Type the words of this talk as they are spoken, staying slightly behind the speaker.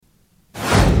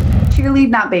cheerlead,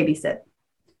 not babysit.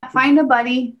 Find a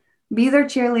buddy, be their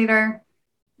cheerleader,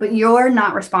 but you're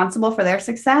not responsible for their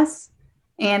success.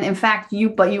 And in fact,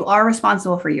 you are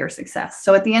responsible for your success.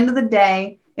 So at the end of the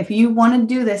day, if you want to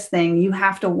do this thing, you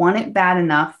have to want it bad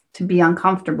enough to be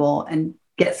uncomfortable and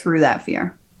get through that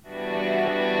fear.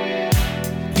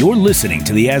 You're listening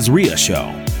to The Azria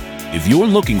Show. If you're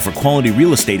looking for quality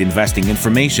real estate investing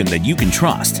information that you can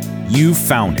trust, you've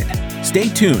found it. Stay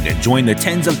tuned and join the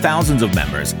tens of thousands of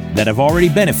members that have already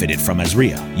benefited from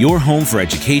Azria, your home for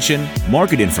education,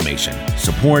 market information,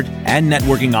 support, and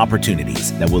networking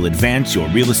opportunities that will advance your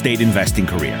real estate investing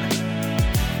career.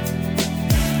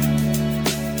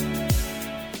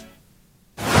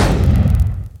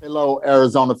 Hello,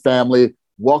 Arizona family.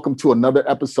 Welcome to another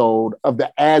episode of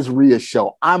the Azria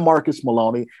Show. I'm Marcus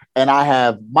Maloney, and I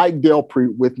have Mike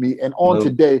Delpreet with me. And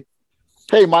today,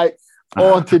 hey, Mike,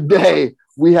 on today,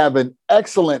 we have an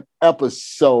excellent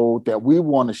episode that we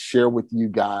want to share with you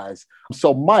guys.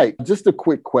 So, Mike, just a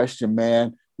quick question,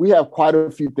 man. We have quite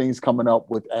a few things coming up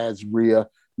with Azria.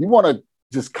 You want to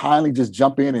just kindly just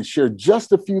jump in and share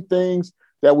just a few things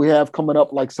that we have coming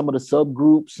up, like some of the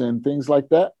subgroups and things like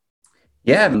that?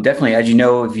 Yeah, definitely. As you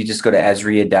know, if you just go to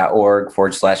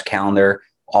azria.org/calendar,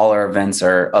 all our events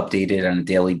are updated on a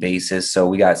daily basis. So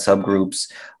we got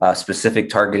subgroups, specific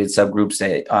targeted subgroups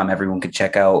that everyone could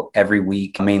check out every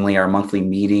week. Mainly our monthly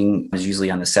meeting is usually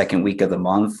on the second week of the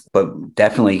month, but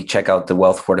definitely check out the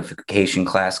wealth fortification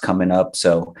class coming up.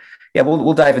 So yeah,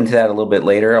 we'll dive into that a little bit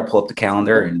later. I'll pull up the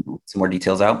calendar and some more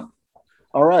details out.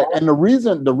 All right. And the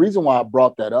reason why I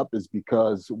brought that up is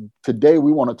because today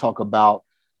we want to talk about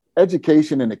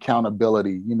education and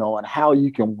accountability, and how you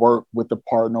can work with a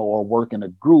partner or work in a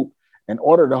group in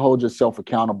order to hold yourself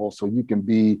accountable so you can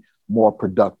be more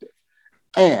productive.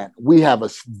 And we have a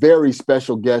very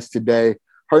special guest today.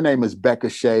 Her name is Becca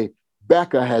Shea.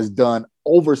 Becca has done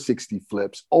over 60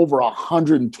 flips, over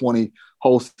 120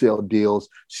 wholesale deals.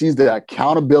 She's the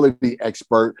accountability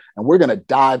expert, and we're going to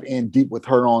dive in deep with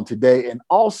her on today. And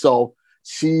also,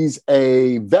 she's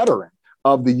a veteran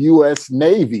of the U.S.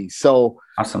 Navy. So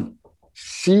awesome.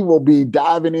 She will be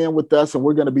diving in with us, and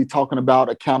we're going to be talking about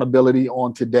accountability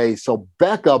on today. So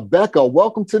Becca,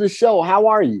 welcome to the show. How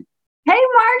are you? Hey,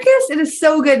 Marcus. It is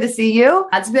so good to see you.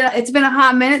 It's been a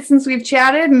hot minute since we've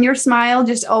chatted, and your smile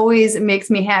just always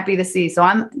makes me happy to see. So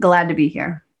I'm glad to be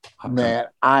here. Man,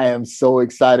 I am so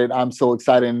excited. I'm so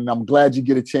excited, and I'm glad you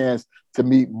get a chance to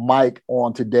meet Mike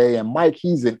on today. And Mike,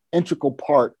 he's an integral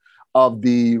part of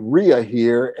the RIA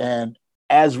here, and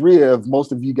as RIA, if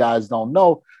most of you guys don't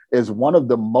know, is one of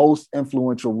the most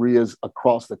influential RIAs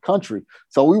across the country.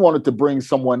 So we wanted to bring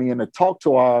someone in to talk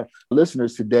to our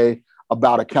listeners today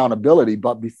about accountability.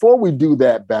 But before we do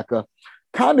that, Becca,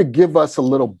 kind of give us a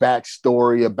little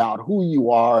backstory about who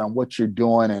you are and what you're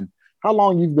doing and how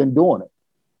long you've been doing it.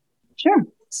 Sure.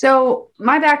 So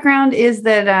my background is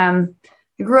that I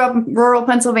grew up in rural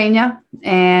Pennsylvania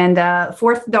and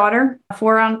fourth daughter,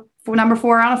 number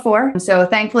 4 out of 4. So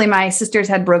thankfully my sisters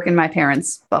had broken my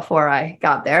parents before I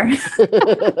got there.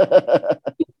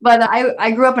 But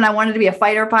I grew up and I wanted to be a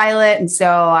fighter pilot. And so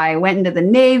I went into the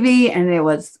Navy and it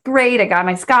was great. I got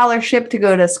my scholarship to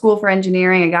go to school for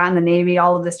engineering. I got in the Navy,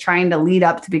 all of this trying to lead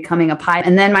up to becoming a pilot.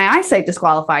 And then my eyesight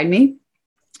disqualified me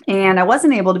and I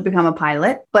wasn't able to become a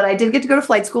pilot, but I did get to go to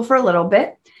flight school for a little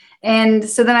bit. And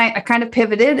so then I kind of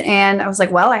pivoted and I was like,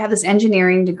 well, I have this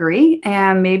engineering degree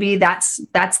and maybe that's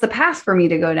the path for me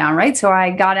to go down, right? So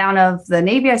I got out of the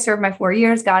Navy. I served my 4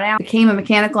 years, got out, became a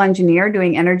mechanical engineer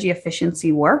doing energy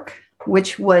efficiency work,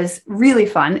 which was really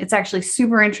fun. It's actually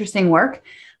super interesting work,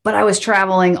 but I was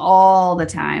traveling all the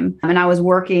time and I was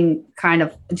working kind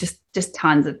of just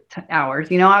tons of hours.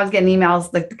 I was getting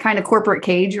emails, the kind of corporate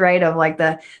cage, right? Of like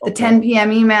the 10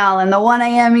 p.m. email and the 1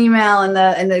 a.m. email and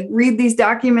the read these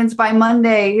documents by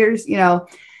Monday.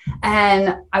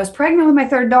 And I was pregnant with my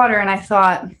third daughter. And I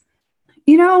thought,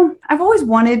 I've always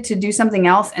wanted to do something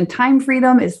else and time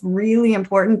freedom is really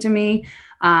important to me.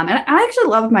 And I actually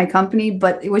loved my company,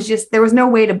 but it was just, there was no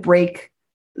way to break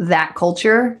that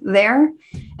culture there.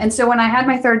 And so when I had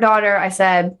my third daughter, I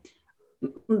said,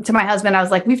 to my husband, I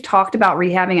was like, we've talked about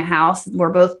rehabbing a house.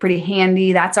 We're both pretty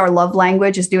handy. That's our love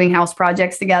language, is doing house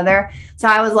projects together. So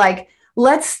I was like,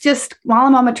 let's just, while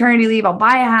I'm on maternity leave, I'll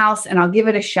buy a house and I'll give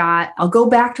it a shot. I'll go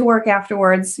back to work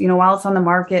afterwards, while it's on the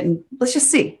market, and let's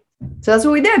just see. So that's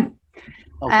what we did.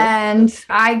 Okay. And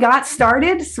I got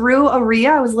started through a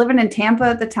RIA. I was living in Tampa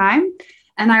at the time.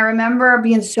 And I remember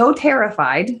being so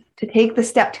terrified to take the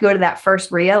step to go to that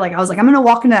first RIA. Like I was like, I'm going to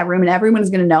walk into that room and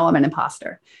everyone's going to know I'm an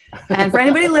imposter. And for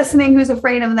anybody listening who's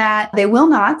afraid of that, they will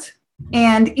not.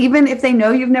 And even if they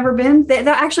know you've never been, that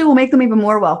actually will make them even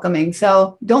more welcoming.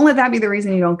 So don't let that be the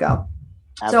reason you don't go.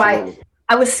 Absolutely. So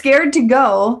I was scared to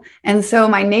go. And so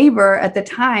my neighbor at the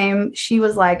time, she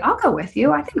was like, I'll go with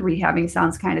you. I think rehabbing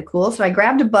sounds kind of cool. So I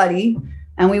grabbed a buddy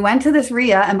and we went to this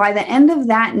RIA. And by the end of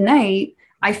that night,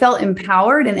 I felt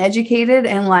empowered and educated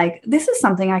and like, this is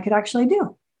something I could actually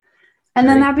do. And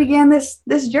then that began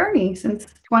this journey since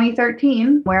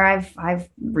 2013, where I've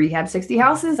rehabbed 60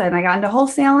 houses and I got into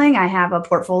wholesaling. I have a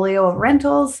portfolio of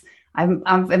rentals.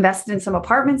 I've invested in some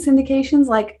apartment syndications.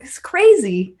 Like, it's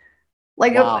crazy.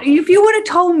 Like, wow. If you would have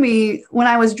told me when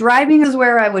I was driving is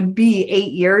where I would be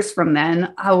 8 years from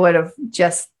then, I would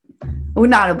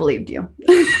not have believed you.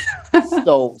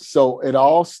 So it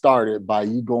all started by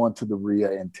you going to the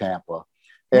RIA in Tampa.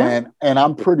 And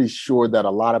I'm pretty sure that a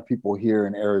lot of people here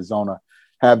in Arizona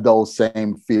have those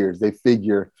same fears. They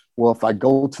figure, well, if I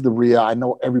go to the RIA, I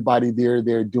know everybody there,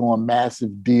 they're doing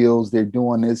massive deals, they're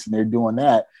doing this and they're doing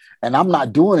that, and I'm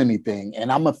not doing anything,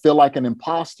 and I'm going to feel like an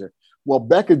imposter. Well,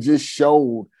 Becca just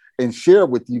showed and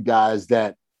shared with you guys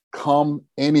that come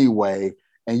anyway,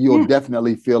 and you'll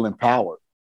definitely feel empowered.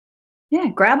 Yeah,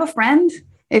 grab a friend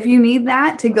if you need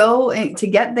that to go to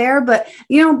get there. But,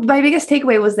 my biggest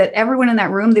takeaway was that everyone in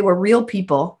that room, they were real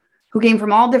people who came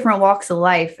from all different walks of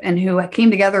life and who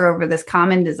came together over this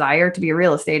common desire to be a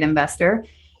real estate investor.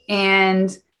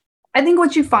 And I think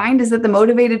what you find is that the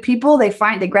motivated people, they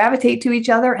gravitate to each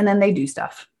other and then they do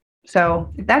stuff.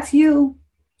 So if that's you,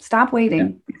 stop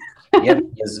waiting. Yeah,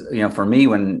 because, for me,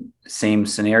 when same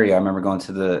scenario, I remember going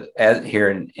to here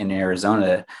in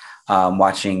Arizona,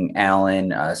 watching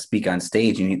Alan speak on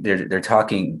stage, and they're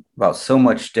talking about so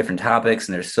much different topics,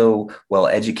 and they're so well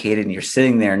educated, and you're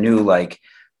sitting there new, like,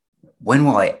 when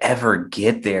will I ever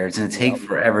get there? It's going to take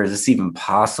forever. Is this even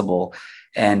possible?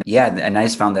 And and I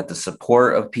just found that the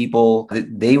support of people,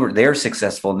 they're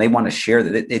successful and they want to share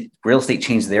that real estate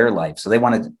changed their life. So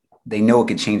they know it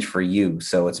could change for you.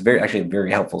 So it's actually a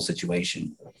very helpful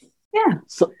situation. Yeah.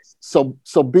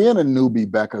 So being a newbie,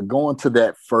 Becca, going to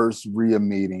that first RIA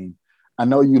meeting, I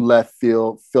know you left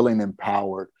feeling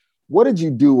empowered. What did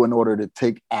you do in order to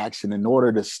take action, in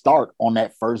order to start on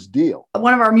that first deal?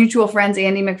 One of our mutual friends,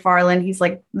 Andy McFarland, he's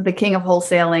like the king of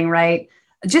wholesaling, right?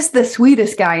 Just the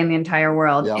sweetest guy in the entire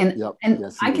world.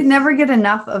 Yes, I could never get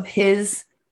enough of his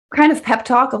kind of pep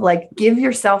talk of like, give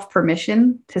yourself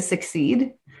permission to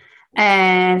succeed.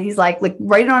 And he's like,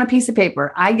 write it on a piece of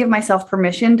paper. I give myself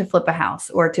permission to flip a house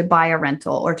or to buy a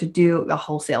rental or to do a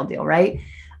wholesale deal, right?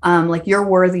 You're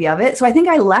worthy of it. So I think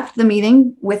I left the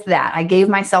meeting with that. I gave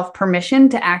myself permission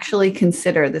to actually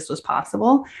consider this was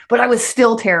possible, but I was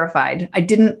still terrified. I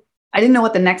didn't know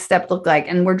what the next step looked like.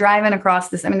 And we're driving across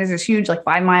this. There's this huge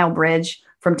 5-mile bridge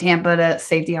from Tampa to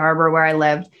Safety Harbor where I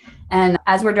lived. And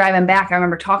as we're driving back, I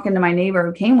remember talking to my neighbor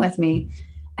who came with me.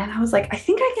 And I was like, I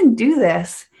think I can do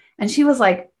this. And she was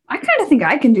like, I kind of think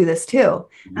I can do this too.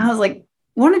 And I was like,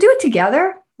 want to do it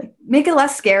together? Make it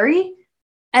less scary?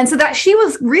 And so that she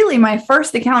was really my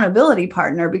first accountability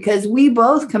partner because we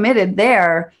both committed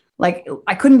there.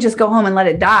 I couldn't just go home and let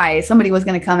it die. Somebody was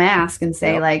going to come ask and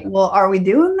say well, are we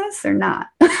doing this or not?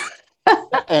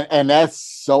 and that's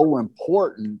so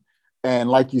important. And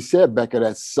like you said, Becca,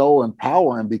 that's so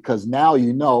empowering because now,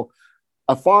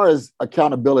 as far as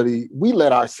accountability, we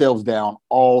let ourselves down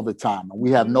all the time.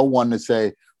 We have no one to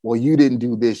say, well, you didn't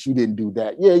do this, you didn't do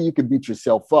that. Yeah, you could beat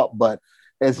yourself up, but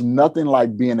it's nothing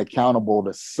like being accountable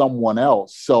to someone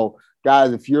else. So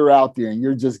guys, if you're out there and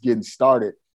you're just getting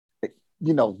started,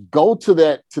 go to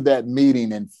that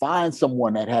meeting and find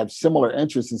someone that has similar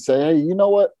interests and say, hey, you know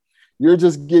what? You're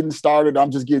just getting started.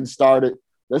 I'm just getting started.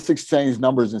 Let's exchange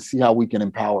numbers and see how we can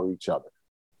empower each other.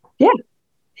 Yeah.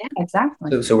 Yeah,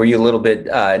 exactly. So were you a little bit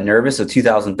nervous? So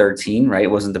 2013, right? It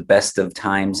wasn't the best of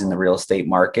times in the real estate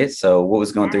market. So what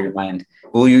was going through your mind?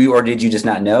 Or did you just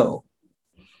not know?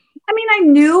 I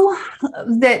knew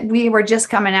that we were just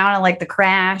coming out of the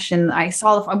crash, and I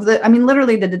saw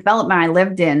literally the development I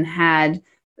lived in had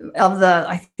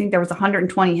I think there was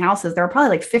 120 houses. There were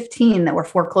probably 15 that were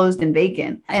foreclosed and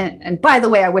vacant. And by the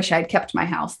way, I wish I'd kept my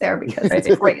house there because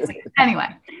it's crazy. Anyway,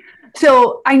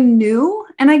 so I knew,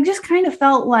 and I just kind of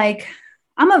felt like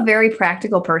I'm a very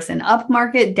practical person, up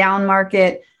market, down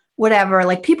market,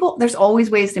 whatever. People, there's always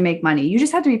ways to make money. You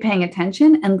just have to be paying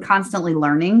attention and constantly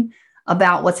learning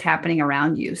about what's happening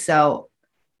around you. So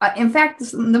in fact,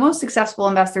 the most successful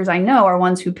investors I know are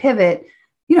ones who pivot,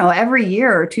 every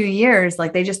year or 2 years.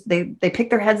 They pick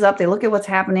their heads up, they look at what's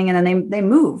happening, and then they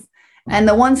move. And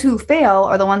the ones who fail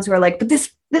are the ones who are like, but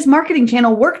this marketing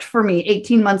channel worked for me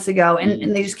 18 months ago.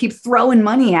 And they just keep throwing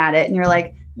money at it. And you're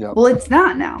like, well, it's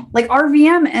not now.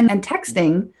 RVM and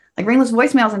texting, like ringless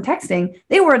voicemails and texting,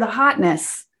 they were the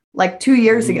hotness like 2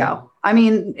 years ago. I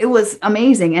mean, it was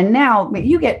amazing. And now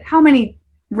you get, how many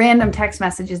random text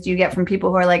messages do you get from people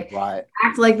who are like,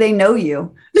 act like they know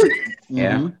you?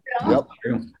 Yeah. Yep.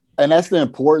 True. And that's the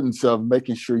importance of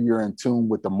making sure you're in tune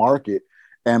with the market,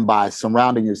 and by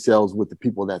surrounding yourselves with the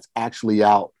people that's actually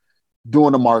out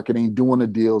doing the marketing, doing the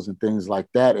deals and things like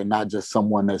that, and not just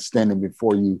someone that's standing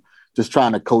before you, just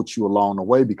trying to coach you along the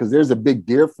way, because there's a big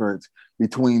difference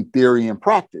between theory and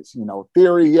practice. You know,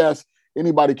 theory, yes,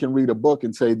 anybody can read a book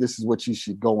and say, this is what you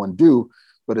should go and do,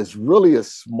 but it's really a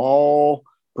small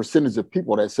percentage of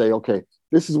people that say, okay,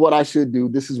 this is what I should do.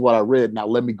 This is what I read. Now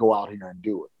let me go out here and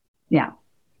do it. Yeah.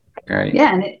 Right.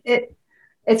 Yeah. And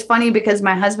it's funny because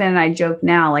my husband and I joke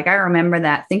now, like I remember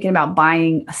that thinking about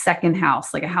buying a second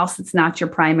house, like a house that's not your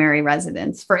primary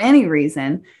residence for any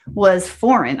reason, was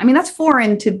foreign. I mean, that's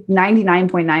foreign to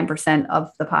 99.9%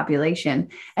 of the population.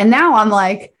 And now I'm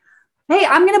like, hey,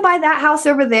 I'm going to buy that house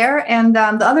over there. And the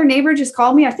other neighbor just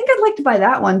called me. I think I'd like to buy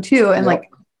that one too. And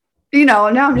like, you know,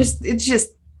 now it's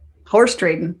just horse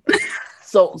trading.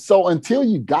 So until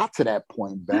you got to that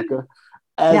point, Becca,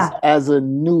 as a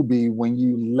newbie, when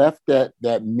you left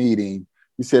that meeting,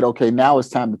 you said, okay, now it's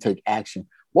time to take action.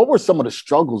 What were some of the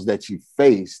struggles that you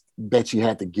faced that you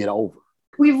had to get over?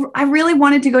 I really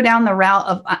wanted to go down the route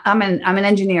of, I'm an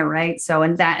engineer, right? So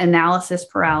in that analysis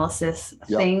paralysis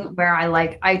thing where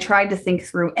I tried to think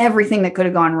through everything that could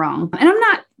have gone wrong. And I'm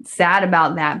not sad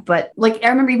about that, but like, I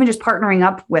remember even just partnering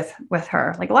up with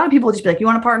her. Like a lot of people just be like, you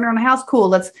want to partner on a house?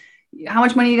 Cool. How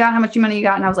much money you got? How much money you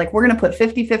got? And I was like, we're going to put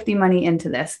 50-50 money into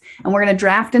this. And we're going to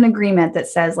draft an agreement that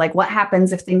says like, what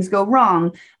happens if things go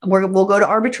wrong? We'll go to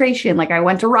arbitration. Like I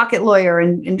went to Rocket Lawyer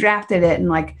and drafted it. And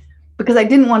like, because I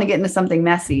didn't want to get into something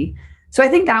messy. So I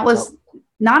think that was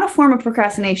not a form of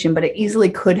procrastination, but it easily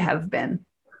could have been.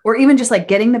 Or even just like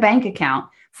getting the bank account,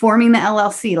 forming the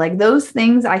LLC, like those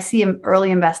things I see in early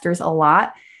investors a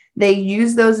lot. They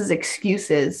use those as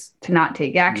excuses to not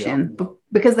take action.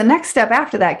 Because the next step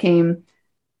after that came,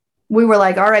 we were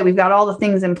like, all right, we've got all the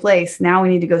things in place. Now we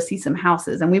need to go see some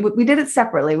houses. And we did it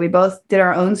separately. We both did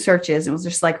our own searches. It was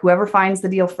just like, whoever finds the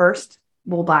deal first,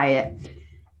 we'll buy it.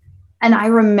 And I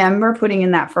remember putting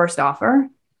in that first offer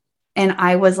and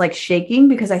I was like shaking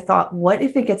because I thought, what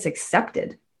if it gets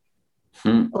accepted?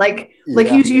 Like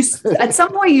you at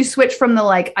some point you switch from the,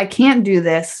 like, I can't do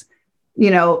this,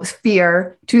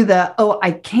 fear to the, oh,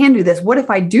 I can do this. What if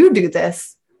I do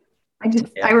this?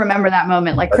 I remember that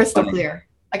moment like crystal clear.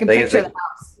 I can picture the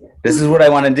house. This is what I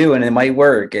want to do and it might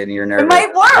work. And you're nervous. It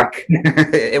might work.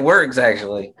 It works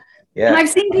actually. Yeah. And I've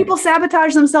seen people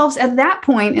sabotage themselves at that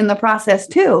point in the process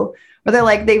too, where they're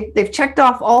like, they've checked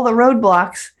off all the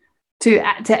roadblocks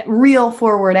to real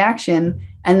forward action.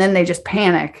 And then they just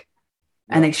panic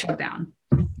and they shut down.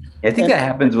 I think that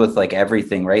happens with like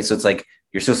everything, right? So it's like,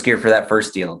 you're so scared for that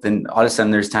first deal. Then all of a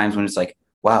sudden there's times when it's like,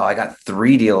 wow, I got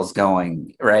 3 deals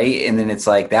going, right? And then it's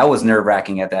like, that was nerve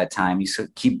wracking at that time. You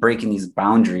keep breaking these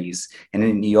boundaries. And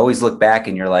then you always look back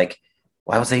and you're like,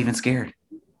 why was I even scared?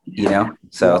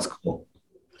 So it's cool.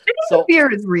 So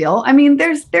fear is real. I mean,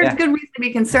 there's good reason to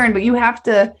be concerned, but you have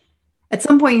to, at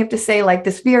some point you have to say like,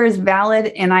 this fear is valid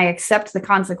and I accept the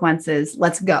consequences.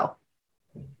 Let's go.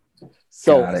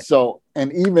 So,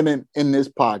 and even in this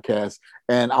podcast,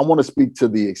 and I want to speak to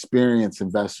the experienced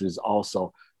investors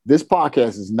also. This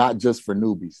podcast is not just for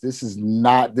newbies.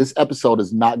 This episode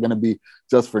is not going to be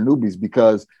just for newbies,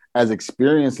 because as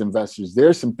experienced investors,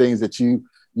 there's some things that you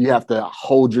have to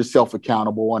hold yourself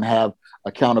accountable and have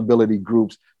accountability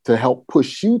groups to help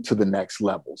push you to the next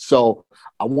level. So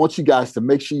I want you guys to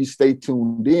make sure you stay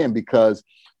tuned in, because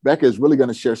Becca is really going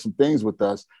to share some things with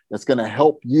us that's going to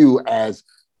help you as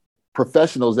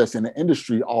professionals that's in the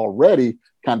industry already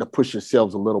kind of push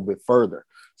yourselves a little bit further.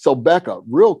 So Becca,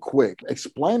 real quick,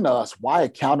 explain to us why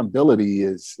accountability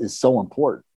is so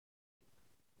important.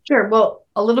 Sure. Well,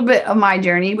 a little bit of my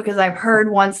journey, because I've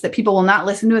heard once that people will not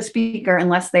listen to a speaker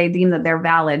unless they deem that they're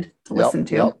valid to listen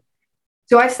to. Yep.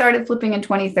 So I started flipping in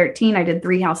 2013. I did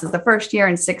 3 houses the first year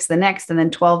and 6 the next, and then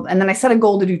 12. And then I set a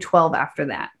goal to do 12 after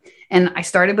that. And I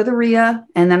started with a RIA,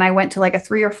 and then I went to like a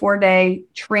 3 or 4 day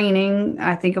training.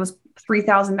 I think it was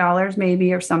 $3,000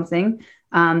 maybe or something,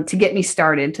 to get me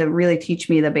started, to really teach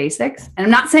me the basics. And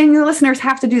I'm not saying the listeners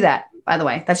have to do that, by the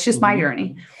way. That's just my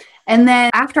journey. And then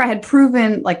after I had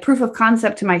proven like proof of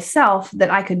concept to myself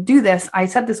that I could do this, I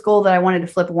set this goal that I wanted to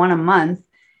flip 1 a month.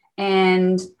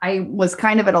 And I was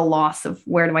kind of at a loss of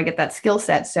where do I get that skill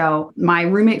set. So my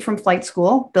roommate from flight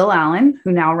school, Bill Allen,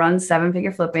 who now runs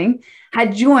 7-Figure Flipping,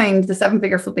 had joined the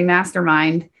 7-Figure Flipping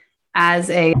Mastermind as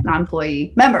a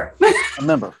non-employee member. A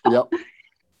member, yep.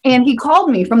 And he called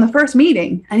me from the first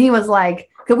meeting and he was like,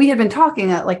 because we had been talking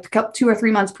like 2 or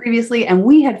 3 months previously, and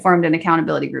we had formed an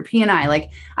accountability group. He and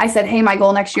I said, hey, my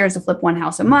goal next year is to flip one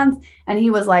house a month. And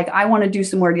he was like, I want to do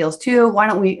some more deals too. Why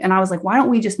don't we? And I was like, why don't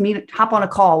we just hop on a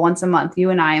call once a month, you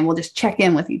and I, and we'll just check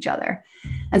in with each other.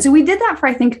 And so we did that for,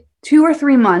 I think, 2 or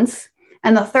 3 months.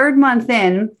 And the third month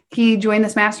in, he joined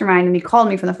this mastermind and he called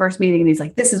me from the first meeting and he's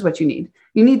like, this is what you need.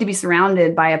 You need to be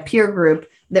surrounded by a peer group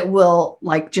that will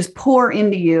like just pour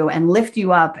into you and lift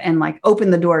you up and like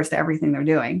open the doors to everything they're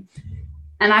doing.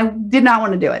 And I did not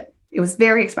want to do it. It was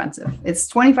very expensive. It's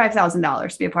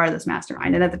 $25,000 to be a part of this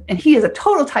mastermind. And he is a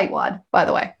total tightwad, by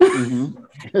the way.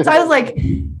 Mm-hmm. So I was like,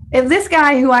 if this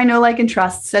guy who I know, like, and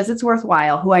trust says it's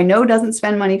worthwhile, who I know doesn't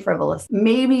spend money frivolous,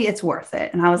 maybe it's worth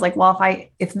it. And I was like, well,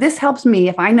 if this helps me,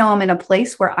 if I know I'm in a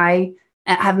place where I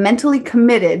have mentally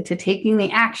committed to taking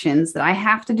the actions that I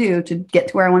have to do to get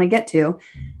to where I want to get to,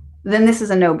 then this is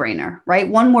a no-brainer, right?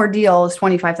 One more deal is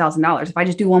 $25,000. If I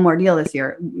just do one more deal this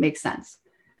year, it makes sense.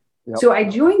 Yep. So I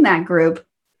joined that group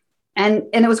and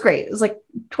it was great. It was like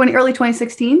early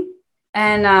 2016.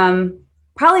 And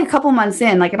probably a couple months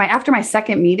in, like after my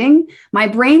second meeting, my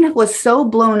brain was so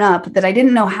blown up that I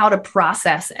didn't know how to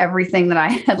process everything that I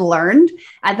had learned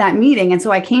at that meeting. And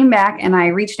so I came back and I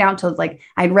reached out to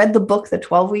I'd read the book, The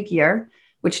 12-Week Year,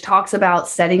 which talks about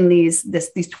setting these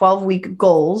 12-week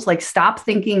goals, like stop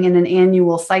thinking in an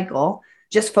annual cycle,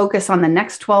 just focus on the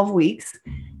next 12 weeks.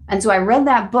 And so I read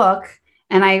that book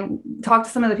and I talked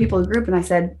to some of the people in the group and I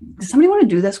said, does somebody want to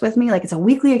do this with me? Like, it's a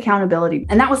weekly accountability.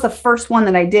 And that was the first one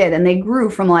that I did. And they grew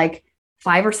from like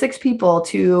 5 or 6 people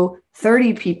to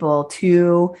 30 people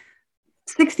to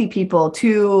 60 people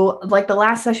to like the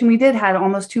last session we did had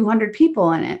almost 200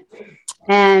 people in it.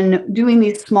 And doing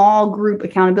these small group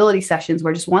accountability sessions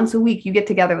where just once a week you get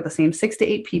together with the same 6 to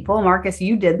 8 people. Marcus,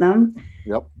 you did them.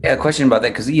 Yep. Yeah, a question about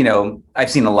that, because,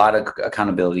 I've seen a lot of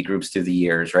accountability groups through the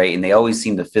years, right? And they always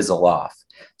seem to fizzle off.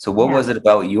 So what was it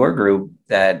about your group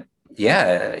that,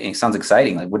 it sounds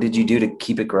exciting. Like, what did you do to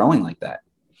keep it growing like that?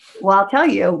 Well, I'll tell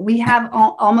you, we have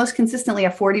almost consistently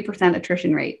a 40%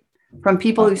 attrition rate from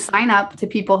people who sign up to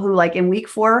people who, like, in week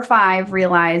 4 or 5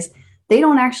 realize they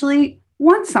don't actually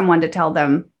want someone to tell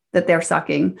them that they're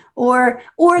sucking, or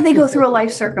they go through a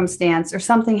life circumstance or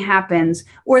something happens,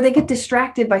 or they get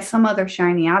distracted by some other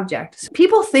shiny object. So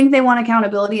people think they want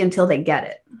accountability until they get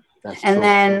it.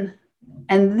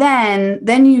 And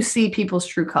then you see people's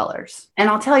true colors. And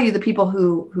I'll tell you, the people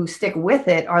who stick with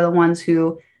it are the ones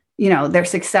who, their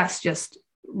success just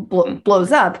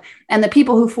blows up. And the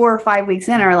people who 4 or 5 weeks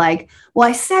in are like, well,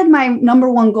 I said my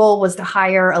number one goal was to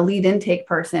hire a lead intake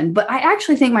person, but I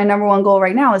actually think my number one goal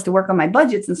right now is to work on my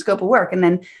budgets and scope of work. And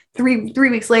then three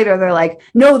weeks later, they're like,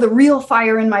 no, the real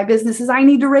fire in my business is I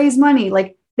need to raise money.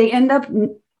 Like, they end up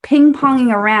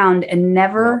ping-ponging around and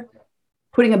never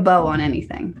putting a bow on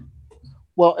anything.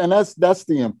 Well, and that's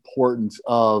the importance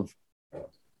of,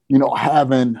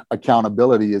 having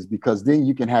accountability, is because then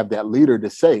you can have that leader to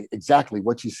say exactly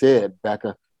what you said,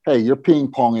 Becca. Hey, you're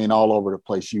ping-ponging all over the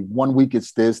place. One week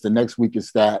it's this, the next week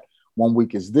it's that, one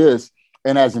week is this.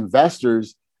 And as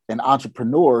investors and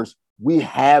entrepreneurs, we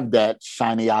have that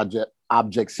shiny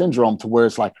object syndrome, to where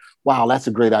it's like, wow, that's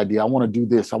a great idea. I want to do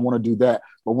this. I want to do that.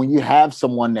 But when you have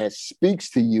someone that speaks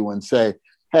to you and say,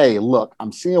 hey, look,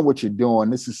 I'm seeing what you're doing.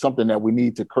 This is something that we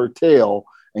need to curtail,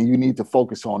 and you need to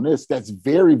focus on this. That's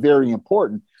very, very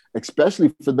important,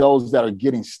 especially for those that are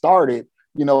getting started.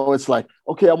 It's like,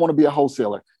 okay, I want to be a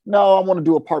wholesaler. No, I want to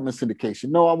do apartment syndication.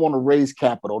 No, I want to raise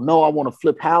capital. No, I want to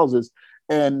flip houses.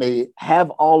 And they have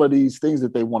all of these things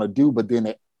that they want to do, but then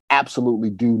they absolutely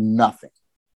do nothing.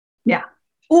 Yeah.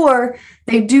 Or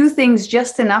they do things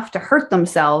just enough to hurt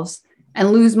themselves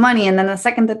and lose money. And then the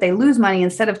second that they lose money,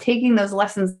 instead of taking those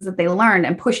lessons that they learned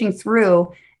and pushing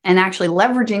through and actually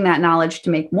leveraging that knowledge to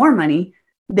make more money,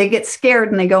 they get scared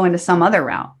and they go into some other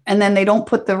route. And then they don't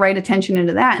put the right attention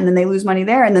into that. And then they lose money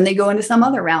there. And then they go into some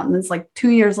other route. And it's like 2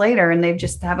 years later, and they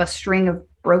just have a string of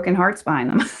broken hearts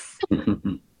behind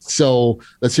them. So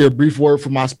let's hear a brief word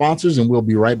from our sponsors, and we'll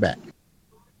be right back.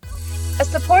 A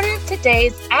supporter of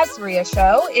today's ASRIA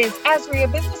show is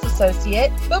ASRIA Business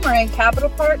Associate Boomerang Capital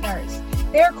Partners.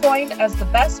 They're coined as the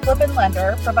best flip and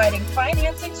lender, providing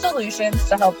financing solutions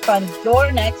to help fund your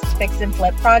next fix and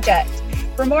flip project.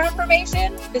 For more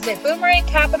information, visit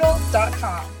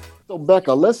boomerangcapital.com. So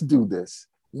Becca, let's do this.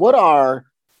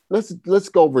 Let's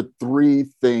go over 3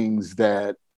 things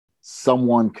that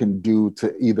someone can do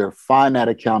to either find that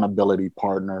accountability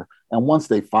partner, and once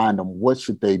they find them, what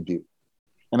should they do?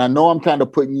 And I know I'm kind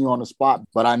of putting you on the spot,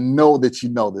 but I know that you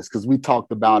know this because we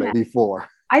talked about it before.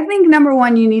 I think number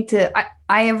one, you need to,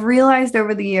 I have realized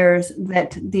over the years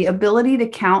that the ability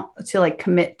to like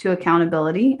commit to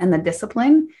accountability and the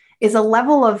discipline is a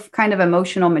level of kind of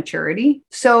emotional maturity.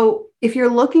 So if you're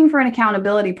looking for an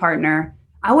accountability partner,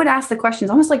 I would ask the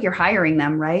questions almost like you're hiring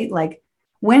them, right? Like,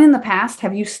 when in the past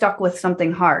have you stuck with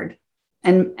something hard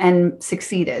and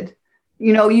succeeded?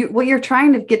 You know, what you're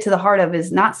trying to get to the heart of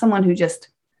is not someone who just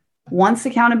wants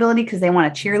accountability because they want a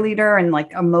cheerleader and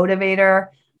like a motivator.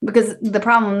 Because the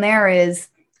problem there is,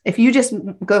 if you just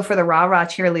go for the rah-rah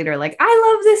cheerleader, like,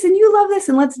 I love this and you love this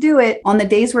and let's do it, on the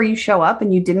days where you show up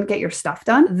and you didn't get your stuff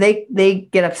done, they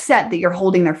get upset that you're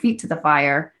holding their feet to the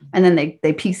fire, and then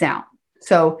they peace out.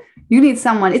 So you need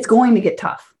someone, it's going to get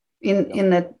tough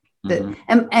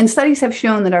and studies have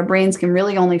shown that our brains can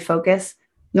really only focus,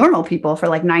 normal people, for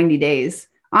like 90 days.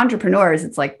 Entrepreneurs,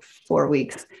 it's like 4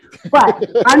 weeks. But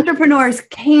entrepreneurs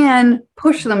can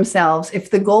push themselves. If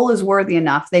the goal is worthy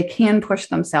enough, they can push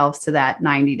themselves to that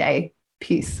 90-day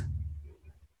piece.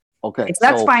 Okay. So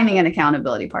that's finding an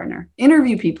accountability partner.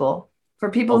 Interview people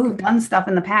who've done stuff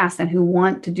in the past and who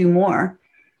want to do more.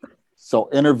 So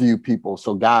interview people.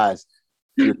 So guys,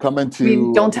 you're coming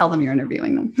to... don't tell them you're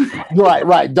interviewing them.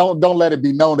 Right. Don't let it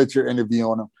be known that you're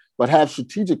interviewing them, but have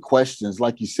strategic questions.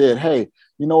 Like you said, hey,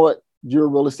 you know what? You're a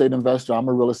real estate investor. I'm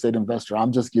a real estate investor.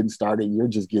 I'm just getting started. You're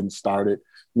just getting started.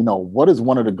 You know, what is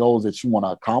one of the goals that you want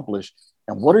to accomplish?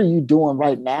 And what are you doing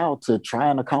right now to try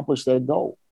and accomplish that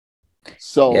goal?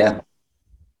 So yeah,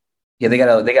 you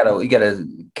gotta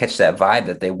catch that vibe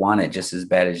that they want it just as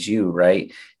bad as you,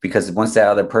 right? Because once that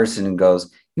other person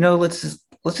goes, you know, let's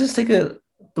just take a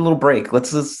little break.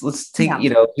 Let's take,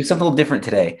 do something a little different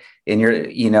today. And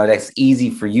that's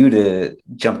easy for you to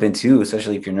jump into,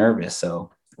 especially if you're nervous. So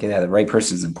the right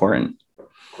person is important.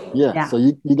 Yeah. So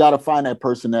you got to find that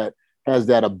person that has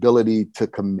that ability to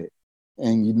commit.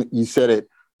 And you said it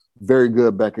very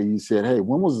good, Becca. You said, hey,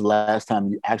 when was the last time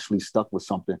you actually stuck with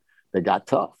something that got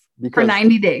tough? For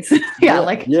 90 days.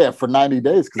 For 90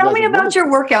 days. Tell me about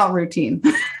your workout routine.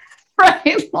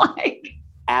 Right?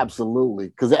 Absolutely.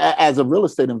 Because as a real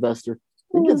estate investor,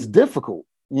 it gets difficult.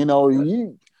 You know,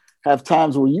 you have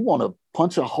times where you want to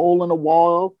punch a hole in the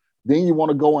wall, then you want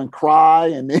to go and cry,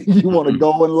 and then you want to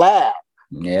go and laugh.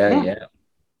 Yeah.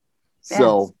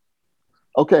 So,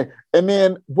 okay. And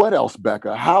then what else,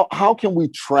 Becca? How can we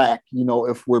track,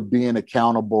 if we're being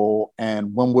accountable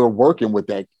and when we're working with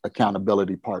that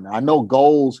accountability partner? I know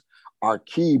goals are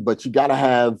key, but you got to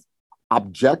have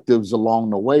objectives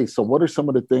along the way. So what are some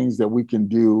of the things that we can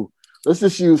do? Let's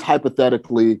just use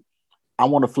hypothetically, I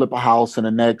want to flip a house in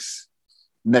the next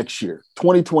year,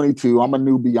 2022. I'm a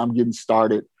newbie. I'm getting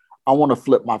started. I want to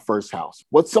flip my first house.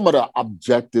 What's some of the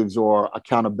objectives or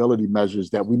accountability measures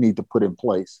that we need to put in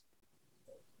place?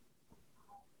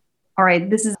 All right,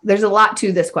 there's a lot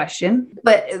to this question,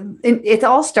 but it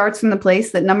all starts from the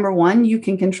place that, number one, you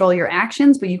can control your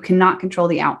actions, but you cannot control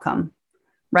the outcome,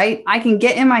 right? I can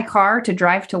get in my car to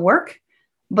drive to work,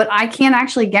 but I can't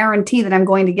actually guarantee that I'm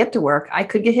going to get to work. I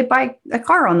could get hit by a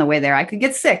car on the way there. I could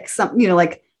get sick.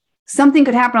 Something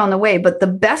could happen on the way, but the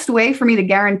best way for me to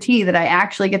guarantee that I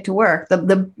actually get to work,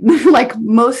 the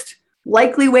most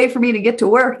likely way for me to get to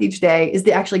work each day is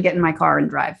to actually get in my car and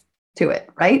drive to it,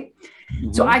 right?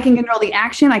 Mm-hmm. So I can control the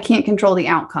action. I can't control the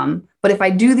outcome, but if I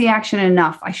do the action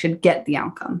enough, I should get the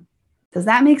outcome. Does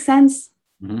that make sense?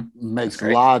 Mm-hmm. Makes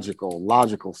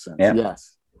logical sense. Yeah.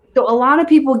 Yes. So a lot of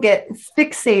people get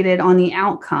fixated on the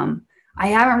outcome. I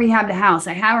haven't rehabbed a house.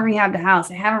 I haven't rehabbed a house.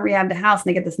 I haven't rehabbed a house. And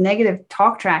they get this negative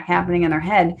talk track happening in their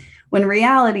head, when in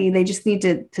reality, they just need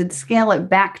to scale it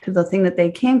back to the thing that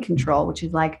they can control, which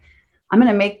is like, I'm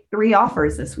going to make 3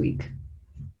 offers this week.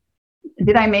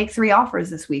 Did I make 3 offers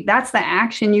this week? That's the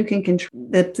action you can control,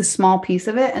 the small piece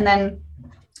of it. And then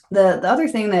the other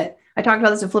thing that I talked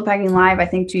about this at Flip Hacking Live, I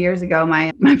think 2 years ago,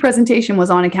 my presentation was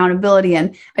on accountability.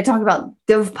 And I talked about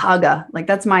DVPAGA, like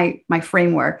that's my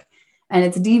framework. And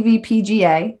it's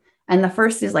DVPGA. And the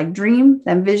first is like dream,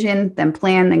 then vision, then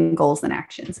plan, then goals, then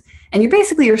actions. And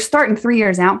you're starting 3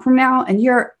 years out from now. And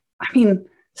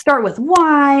start with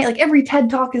why. Like every TED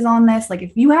Talk is on this. Like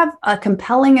if you have a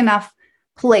compelling enough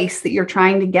place that you're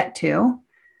trying to get to,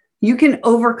 you can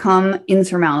overcome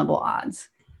insurmountable odds.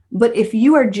 But if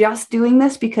you are just doing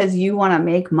this because you want to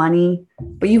make money,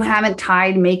 but you haven't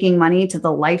tied making money to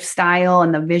the lifestyle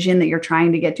and the vision that you're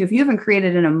trying to get to, if you haven't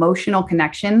created an emotional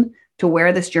connection to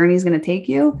where this journey is going to take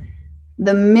you,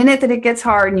 the minute that it gets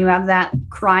hard and you have that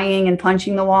crying and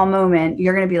punching the wall moment,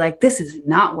 you're going to be like, this is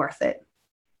not worth it.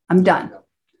 I'm done.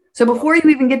 So before you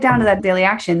even get down to that daily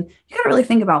action, you got to really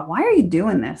think about, why are you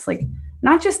doing this? Like,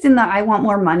 not just in the, I want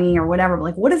more money or whatever, but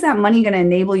like, what is that money going to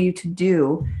enable you to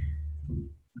do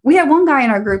We had one guy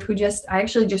in our group who I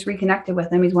actually just reconnected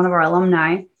with him. He's one of our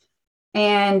alumni.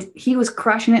 And he was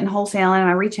crushing it in wholesaling. And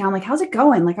I reached out, I'm like, how's it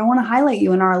going? Like, I want to highlight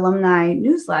you in our alumni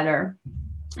newsletter.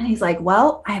 And he's like,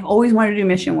 well, I have always wanted to do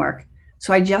mission work.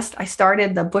 So I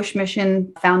started the Bush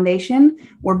Mission Foundation.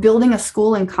 We're building a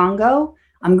school in Congo.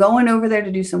 I'm going over there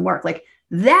to do some work. Like,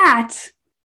 that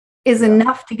is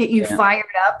enough to get you fired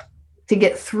up to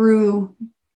get through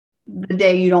the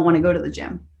day you don't want to go to the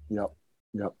gym. Yep.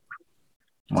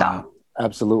 Wow.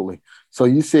 Absolutely. So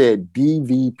you said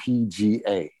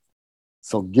DVPGA.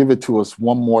 So give it to us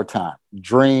one more time.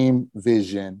 Dream,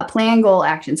 vision, plan, goal,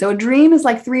 action. So a dream is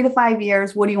like 3 to 5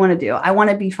 years. What do you want to do? I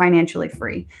want to be financially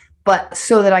free, but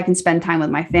so that I can spend time with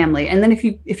my family. And then if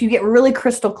you get really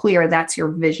crystal clear, that's your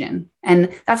vision.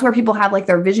 And that's where people have like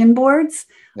their vision boards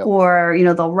or,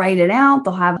 they'll write it out.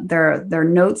 They'll have their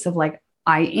notes of like,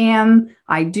 I am,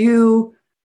 I do,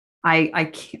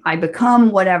 I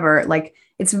become, whatever. Like,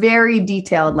 it's very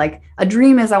detailed. Like, a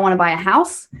dream is I want to buy a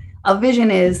house. A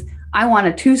vision is I want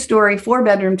a 2-story,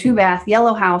 4-bedroom, 2-bath,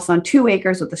 yellow house on 2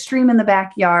 acres with a stream in the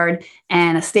backyard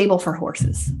and a stable for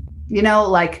horses.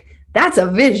 Like, that's a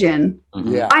vision.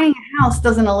 Yeah. Buying a house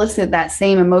doesn't elicit that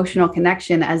same emotional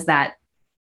connection as that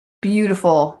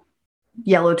beautiful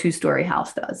yellow 2-story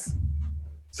house does.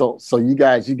 So you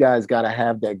guys got to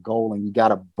have that goal, and you got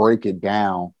to break it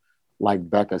down, like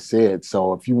Becca said.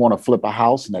 So if you want to flip a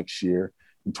house next year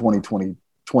in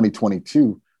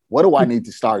 2022, what do I need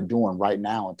to start doing right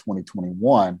now in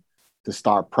 2021 to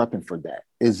start prepping for that?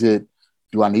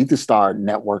 Do I need to start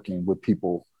networking with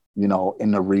people,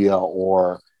 in the RIA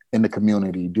or in the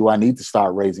community? Do I need to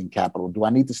start raising capital? Do I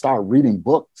need to start reading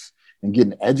books and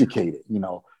getting educated?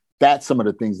 That's some of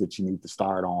the things that you need to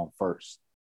start on first.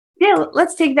 Yeah,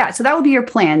 let's take that. So that would be your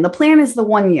plan. The plan is the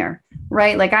 1 year,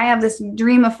 right? Like, I have this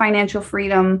dream of financial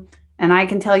freedom, and I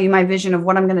can tell you my vision of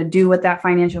what I'm going to do with that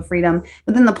financial freedom.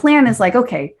 But then the plan is like,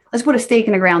 okay, let's put a stake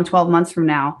in the ground 12 months from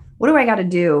now. What do I got to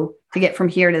do to get from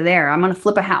here to there? I'm going to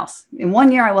flip a house. In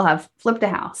 1 year, I will have flipped a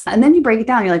house. And then you break it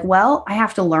down. You're like, well, I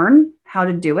have to learn how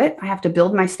to do it. I have to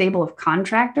build my stable of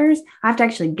contractors. I have to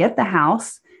actually get the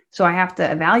house. So I have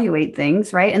to evaluate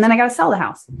things, right? And then I got to sell the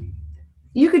house.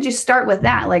 You could just start with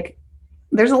that. Like,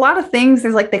 there's a lot of things.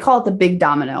 There's like, they call it the big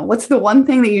domino. What's the one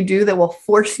thing that you do that will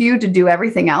force you to do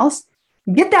everything else?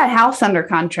 Get that house under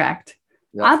contract.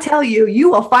 Yep. I'll tell you,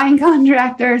 you will find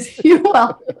contractors. You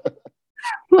will.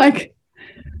 Like,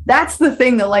 that's the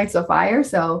thing that lights a fire.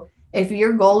 So if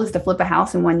your goal is to flip a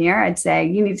house in 1 year, I'd say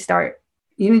you need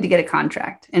to get a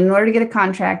contract. And in order to get a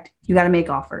contract, you got to make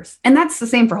offers. And that's the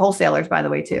same for wholesalers, by the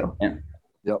way, too. Yeah.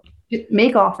 Yep.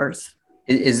 Make offers.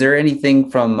 Is there anything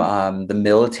from the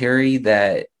military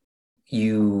that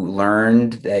you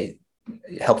learned that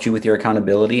helped you with your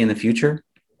accountability in the future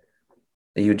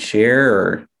that you would share?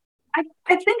 Or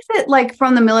I think that, like,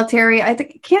 from the military, I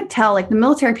can't tell, like, the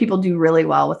military people do really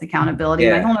well with accountability.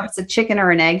 Yeah. And I don't know if it's a chicken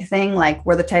or an egg thing, like,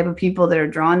 we're the type of people that are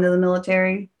drawn to the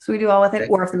military, so we do well with it,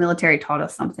 or if the military taught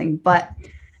us something. But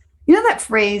that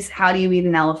phrase, how do you eat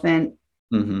an elephant?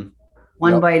 Mm-hmm.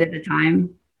 One bite at a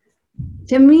time.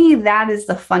 To me, that is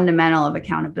the fundamental of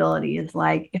accountability. Is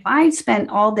like, if I spent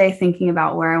all day thinking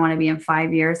about where I want to be in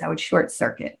 5 years, I would short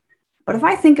circuit. But if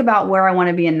I think about where I want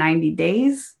to be in 90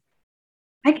 days,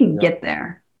 I can get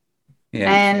there.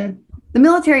 Yeah. And the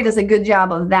military does a good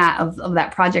job of that, of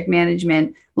that project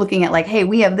management, looking at like, hey,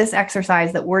 we have this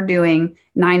exercise that we're doing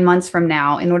 9 months from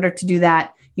now. In order to do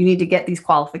that, you need to get these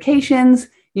qualifications.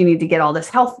 You need to get all this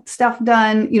health stuff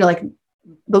done. Like,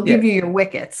 they'll give you your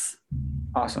wickets.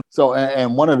 Awesome. So,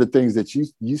 and one of the things that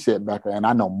you said, Becca, and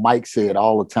I know Mike said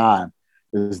all the time,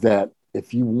 is that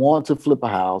if you want to flip a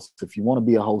house, if you want to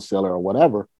be a wholesaler or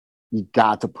whatever, you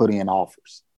got to put in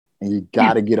offers, and you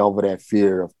got to get over that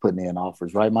fear of putting in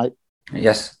offers. Right, Mike?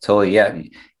 Yes, totally. Yeah.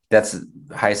 That's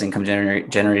the highest income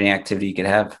generating activity you could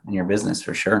have in your business,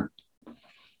 for sure.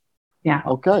 Yeah.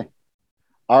 Okay.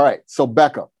 All right. So,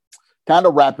 Becca, kind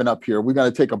of wrapping up here, we're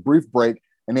going to take a brief break.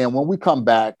 And then when we come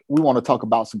back, we want to talk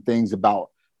about some things about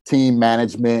team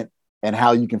management and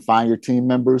how you can find your team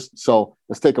members. So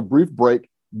let's take a brief break.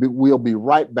 We'll be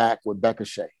right back with Becca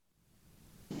Shea.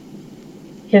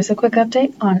 Here's a quick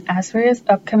update on ASRIA's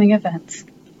upcoming events.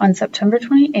 On September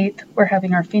 28th, we're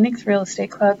having our Phoenix Real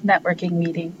Estate Club networking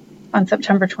meeting. On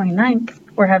September 29th,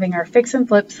 we're having our Fix and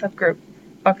Flip subgroup.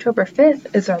 October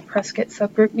 5th is our Prescott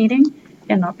subgroup meeting,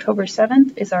 and October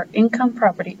 7th is our Income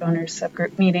Property Owners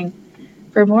subgroup meeting.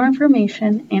 For more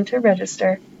information and to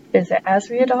register, visit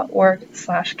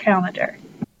asria.org/calendar.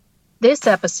 This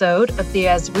episode of The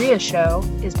ASRIA Show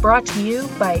is brought to you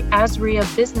by ASRIA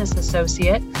Business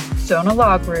Associate, Zona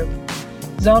Law Group.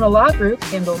 Zona Law Group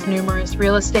handles numerous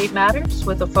real estate matters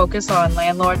with a focus on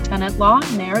landlord-tenant law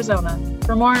in Arizona.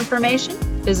 For more information,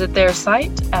 visit their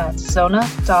site at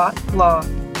zona.law.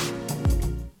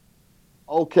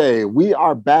 Okay, we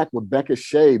are back with Becca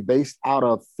Shea, based out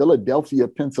of Philadelphia,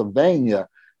 Pennsylvania.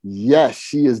 Yes,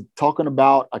 she is talking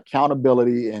about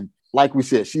accountability. And like we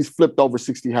said, she's flipped over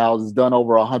 60 houses, done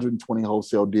over 120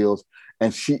 wholesale deals,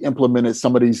 and she implemented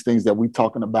some of these things that we're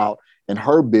talking about in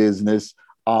her business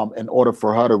in order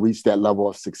for her to reach that level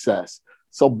of success.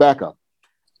 So Becca,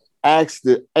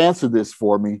 answer this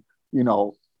for me. You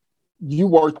know, you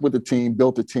worked with a team,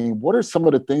 built a team. What are some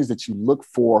of the things that you look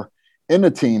for in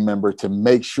a team member to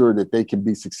make sure that they can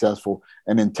be successful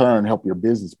and in turn help your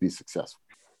business be successful?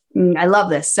 I love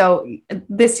this. So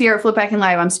this year at Flip Hacking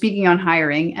Live, I'm speaking on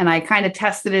hiring, and I kind of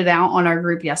tested it out on our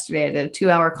group yesterday. I did a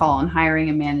 2-hour call on hiring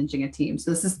and managing a team.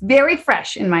 So this is very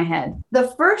fresh in my head. The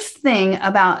first thing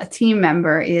about a team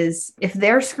member is if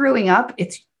they're screwing up,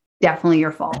 it's definitely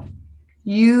your fault.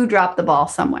 You dropped the ball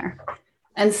somewhere.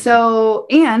 And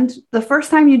the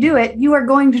first time you do it, you are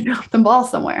going to drop the ball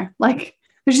somewhere. Like,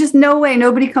 there's just no way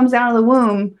nobody comes out of the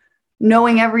womb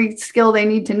knowing every skill they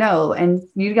need to know. And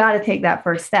you got to take that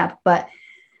first step. But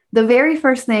the very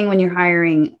first thing when you're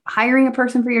hiring a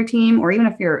person for your team, or even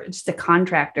if you're just a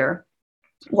contractor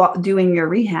doing your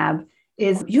rehab,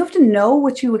 is you have to know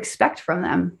what you expect from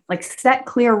them, like set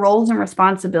clear roles and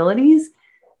responsibilities.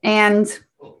 And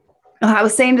I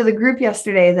was saying to the group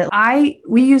yesterday that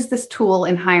we use this tool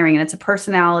in hiring, and it's a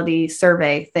personality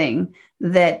survey thing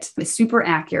that is super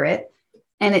accurate.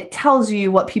 And it tells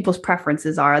you what people's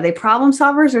preferences are. Are they problem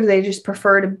solvers, or do they just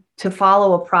prefer to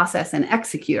follow a process and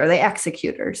execute? Are they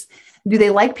executors? Do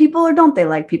they like people or don't they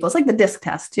like people? It's like the DISC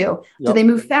test too. Yep. Do they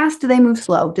move fast? Do they move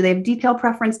slow? Do they have detail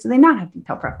preference? Do they not have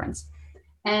detail preference?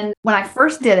 And when I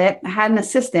first did it, I had an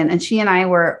assistant, and she and I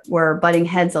were butting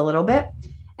heads a little bit.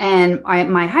 And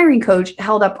my hiring coach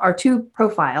held up our 2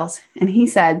 profiles, and he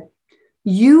said,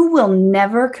 "You will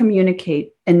never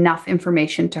communicate enough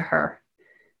information to her.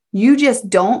 You just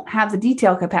don't have the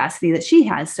detail capacity that she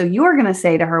has. So you're going to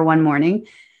say to her one morning,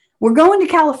 we're going to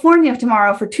California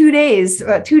tomorrow for 2 days,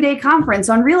 a 2-day conference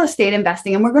on real estate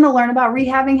investing. And we're going to learn about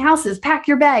rehabbing houses. Pack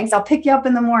your bags. I'll pick you up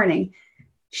in the morning."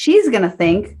 She's going to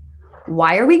think,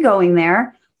 why are we going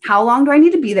there? How long do I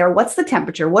need to be there? What's the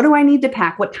temperature? What do I need to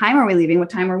pack? What time are we leaving? What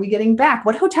time are we getting back?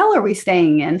 What hotel are we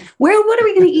staying in? What are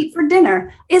we going to eat for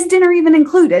dinner? Is dinner even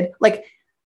included?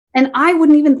 And I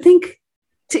wouldn't even think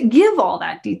to give all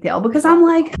that detail, because I'm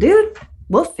like, dude,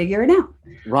 we'll figure it out.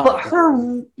 Right. But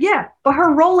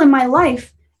her role in my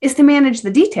life is to manage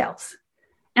the details.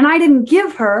 And I didn't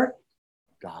give her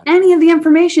any of the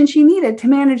information she needed to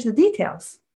manage the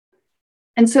details.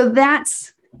 And so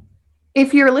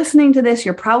if you're listening to this,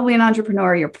 you're probably an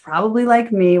entrepreneur. You're probably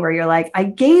like me, where you're like, I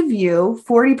gave you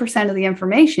 40% of the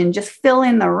information, just fill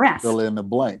in the rest. Fill in the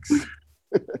blanks.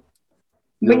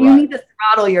 But you need to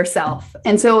throttle yourself.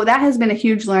 And so that has been a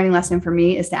huge learning lesson for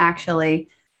me, is to actually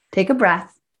take a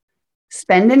breath,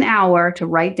 spend an hour to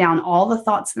write down all the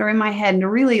thoughts that are in my head, and to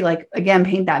really, again,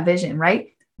 paint that vision,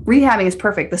 right? Rehabbing is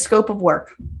perfect. The scope of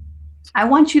work. I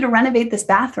want you to renovate this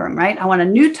bathroom, right? I want a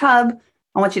new tub.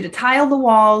 I want you to tile the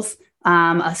walls,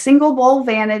 a single bowl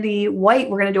vanity,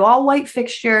 white. We're going to do all white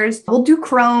fixtures. We'll do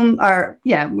chrome, or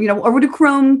we'll do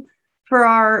chrome for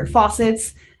our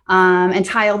faucets, and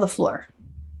tile the floor.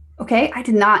 Okay, I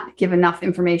did not give enough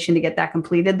information to get that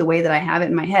completed the way that I have it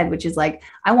in my head, which is like,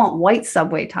 I want white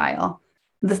subway tile,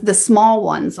 the small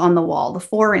ones on the wall, the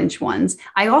 4-inch ones.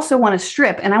 I also want a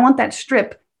strip, and I want that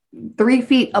strip 3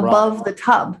 feet above the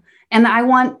tub. And I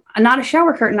want not a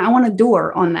shower curtain, I want a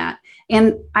door on that.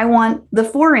 And I want the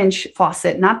 4-inch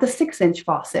faucet, not the 6-inch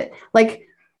faucet. Like,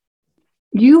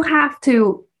 you have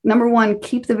to, number one,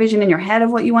 keep the vision in your head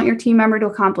of what you want your team member to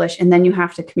accomplish, and then you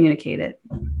have to communicate it.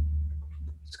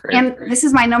 And this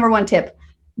is my number 1 tip.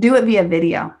 Do it via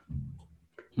video.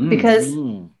 Because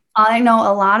I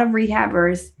know a lot of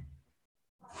rehabbers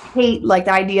hate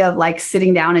the idea of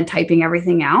sitting down and typing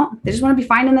everything out. They just want to be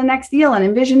finding the next deal and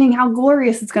envisioning how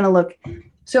glorious it's going to look.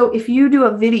 So if you do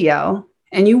a video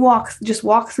and you walk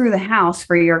through the house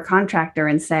for your contractor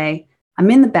and say,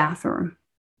 I'm in the bathroom.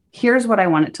 Here's what I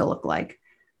want it to look like.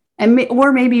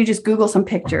 Or maybe you just Google some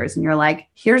pictures and you're like,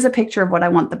 here's a picture of what I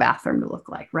want the bathroom to look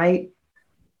like, right?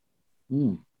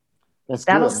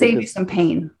 That'll save you some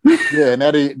pain. Yeah, and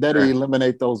that'll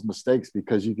eliminate those mistakes,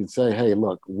 because you can say, hey,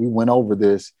 look, we went over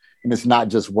this, and it's not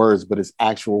just words, but it's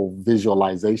actual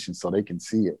visualization so they can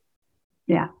see it.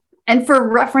 Yeah. And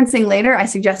for referencing later, I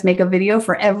suggest make a video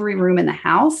for every room in the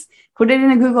house, put it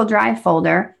in a Google Drive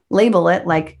folder, label it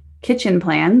like kitchen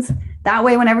plans, That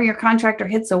way, whenever your contractor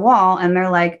hits a wall and they're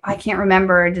like, I can't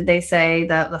remember, did they say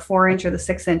the 4-inch or the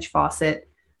 6-inch faucet?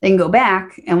 They can go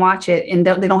back and watch it, and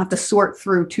they don't have to sort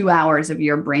through 2 hours of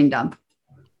your brain dump.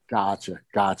 Gotcha.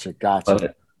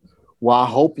 Well, I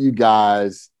hope you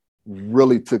guys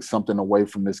really took something away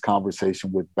from this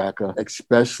conversation with Becca,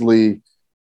 especially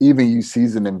even you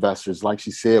seasoned investors. Like she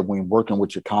said, when working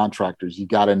with your contractors, you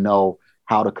got to know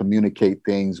how to communicate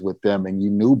things with them, and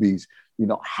you newbies,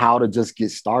 how to just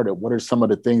get started. What are some of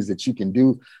the things that you can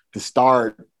do to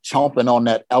start chomping on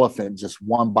that elephant just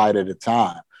one bite at a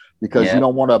time? Because you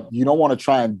don't want to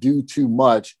try and do too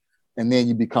much and then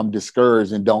you become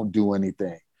discouraged and don't do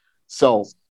anything. So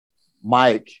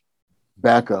Mike,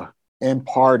 Becca, in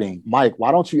parting, Mike,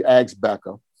 why don't you ask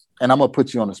Becca, and I'm going to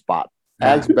put you on the spot.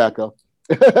 Ask Becca,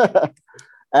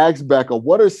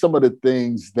 what are some of the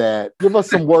things that, give us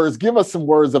some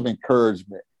words of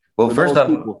encouragement. Well, first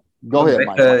off, go ahead,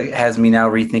 Becca Mike. Has me now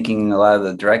rethinking a lot of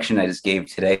the direction I just gave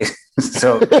today.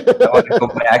 So I want to go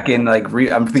back and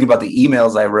I'm thinking about the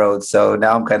emails I wrote. So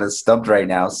now I'm kind of stumped right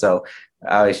now. So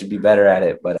I should be better at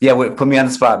it. But put me on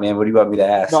the spot, man. What do you want me to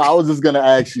ask? No, I was just going to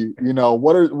ask you,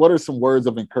 what are some words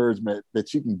of encouragement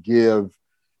that you can give,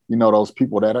 those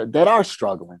people that are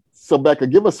struggling? So Becca,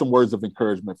 give us some words of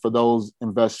encouragement for those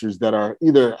investors that are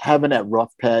either having that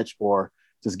rough patch or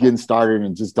just getting started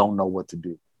and just don't know what to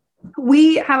do.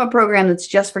 We have a program that's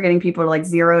just for getting people to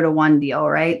 0 to 1 deal,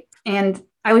 right? And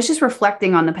I was just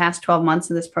reflecting on the past 12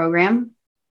 months of this program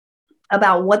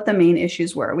about what the main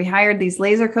issues were. We hired these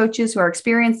laser coaches who are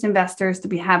experienced investors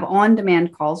to have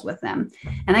on-demand calls with them.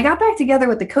 And I got back together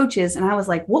with the coaches and I was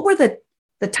like, what were the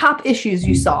top issues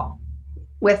you saw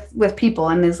with people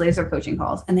in these laser coaching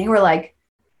calls? And they were like,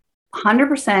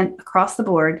 100% across the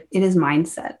board, it is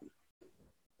mindset.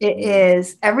 It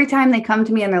is every time they come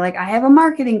to me and they're like, I have a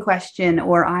marketing question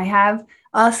or I have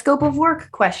a scope of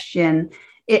work question.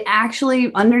 It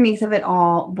actually, underneath of it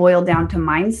all, boiled down to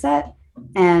mindset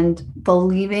and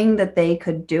believing that they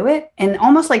could do it. And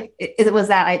almost like it was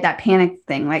that panic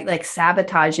thing, like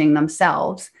sabotaging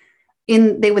themselves.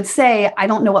 They would say, I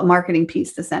don't know what marketing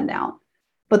piece to send out.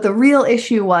 But the real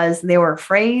issue was they were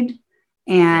afraid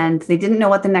and they didn't know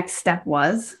what the next step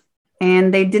was.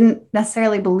 And they didn't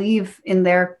necessarily believe in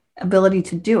their ability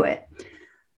to do it.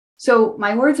 So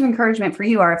my words of encouragement for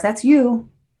you are, if that's you,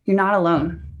 you're not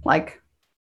alone.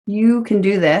 You can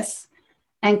do this,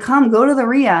 and go to the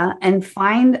RIA and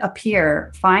find a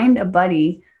peer, find a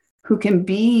buddy who can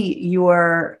be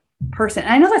your person.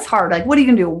 And I know that's hard. What are you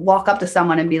going to do? Walk up to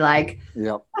someone and be like,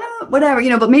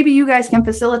 whatever, but maybe you guys can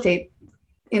facilitate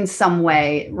in some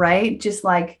way, right? Just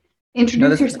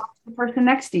introduce yourself to the person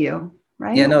next to you.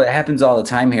 Right? Yeah, no, it happens all the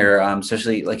time here.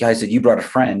 Especially like I said, you brought a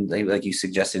friend, like you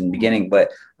suggested in the beginning,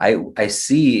 but I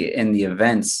see in the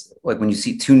events, when you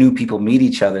see two new people meet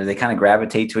each other, they kind of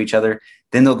gravitate to each other.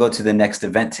 Then they'll go to the next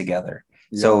event together.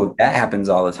 Yeah. So that happens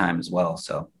all the time as well.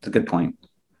 So it's a good point.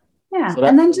 Yeah.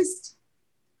 And then just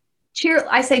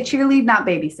cheerlead, not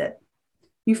babysit.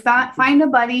 You find a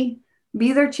buddy,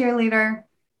 be their cheerleader,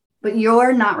 but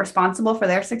you're not responsible for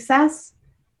their success.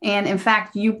 And in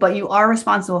fact, you are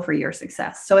responsible for your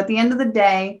success. So at the end of the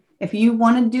day, if you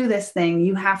want to do this thing,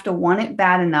 you have to want it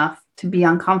bad enough to be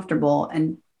uncomfortable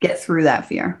and get through that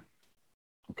fear.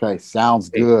 Okay. Sounds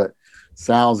good.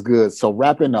 So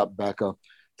wrapping up, Becca,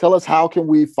 tell us, how can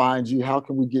we find you? How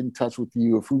can we get in touch with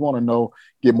you? If we want to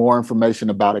get more information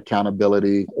about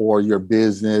accountability or your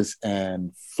business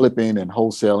and flipping and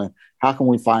wholesaling, how can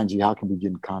we find you? How can we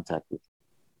get in contact with you?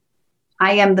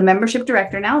 I am the membership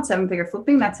director now at 7 Figure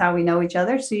Flipping. That's how we know each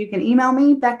other. So you can email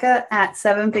me, Becca at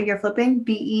 7 Figure Flipping,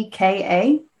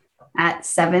 BEKA at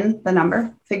 7, the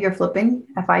number, Figure Flipping,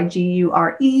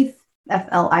 FIGURE,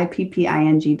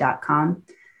 FLIPPING.com.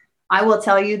 I will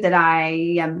tell you that I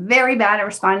am very bad at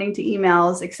responding to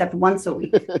emails except once a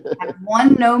week. I have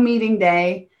one no meeting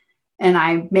day and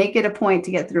I make it a point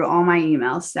to get through all my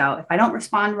emails. So if I don't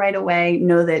respond right away,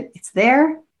 know that it's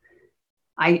there.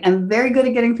 I am very good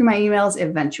at getting through my emails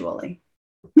eventually.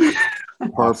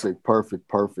 Perfect.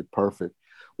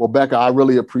 Well, Becca, I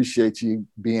really appreciate you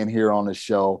being here on the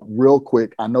show. Real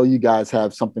quick, I know you guys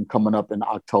have something coming up in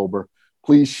October.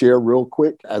 Please share real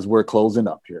quick as we're closing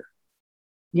up here.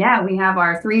 Yeah, we have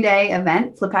our 3-day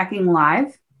event, Flip Hacking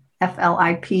Live,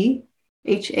 FLIPHACKING,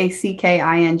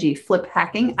 Flip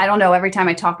Hacking. I don't know, every time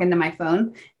I talk into my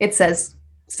phone, it says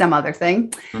some other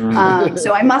thing.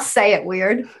 So I must say it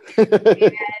weird.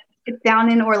 And it's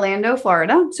down in Orlando,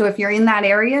 Florida. So if you're in that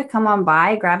area, come on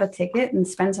by, grab a ticket and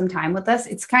spend some time with us.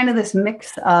 It's kind of this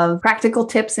mix of practical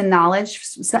tips and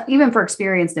knowledge, even for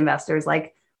experienced investors.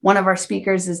 Like one of our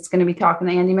speakers is going to be talking,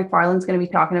 Andy McFarland's going to be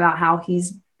talking about how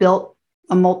he's built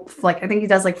I think he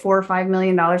does like $4 or $5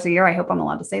 million a year. I hope I'm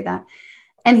allowed to say that.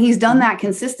 And he's done that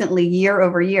consistently year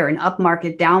over year, an up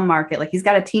market, down market. Like he's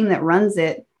got a team that runs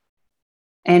it.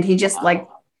 And he just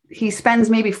he spends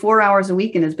maybe 4 hours a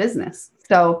week in his business.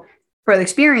 So for the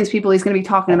experienced people, he's going to be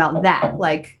talking about that.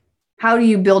 Like, how do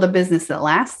you build a business that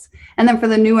lasts? And then for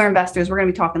the newer investors, we're going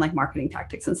to be talking like marketing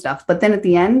tactics and stuff. But then at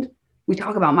the end, we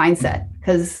talk about mindset,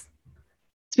 because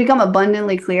it's become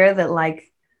abundantly clear that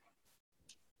like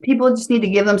people just need to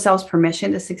give themselves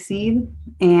permission to succeed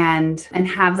and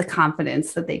have the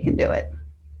confidence that they can do it.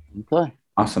 Okay.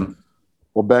 Awesome.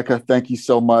 Well, Becca, thank you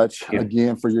so much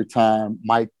again for your time.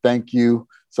 Mike, thank you.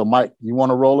 So Mike, you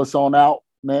want to roll us on out,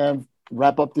 man?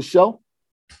 Wrap up the show?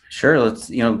 Sure. Let's,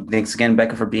 thanks again,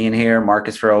 Becca, for being here.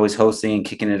 Marcus for always hosting and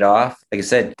kicking it off. Like I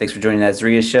said, thanks for joining the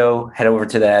AZREIA show. Head over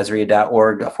to the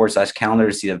azria.org/calendar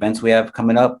to see the events we have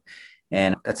coming up.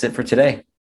 And that's it for today.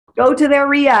 Go to their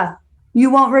RIA. You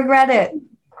won't regret it.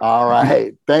 All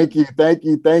right. Thank you. Thank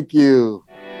you. Thank you.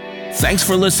 Thanks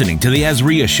for listening to the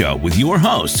AZREIA Show with your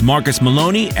hosts, Marcus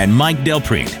Maloney and Mike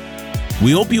Delprete.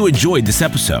 We hope you enjoyed this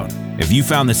episode. If you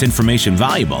found this information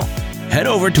valuable, head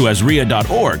over to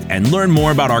azria.org and learn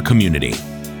more about our community.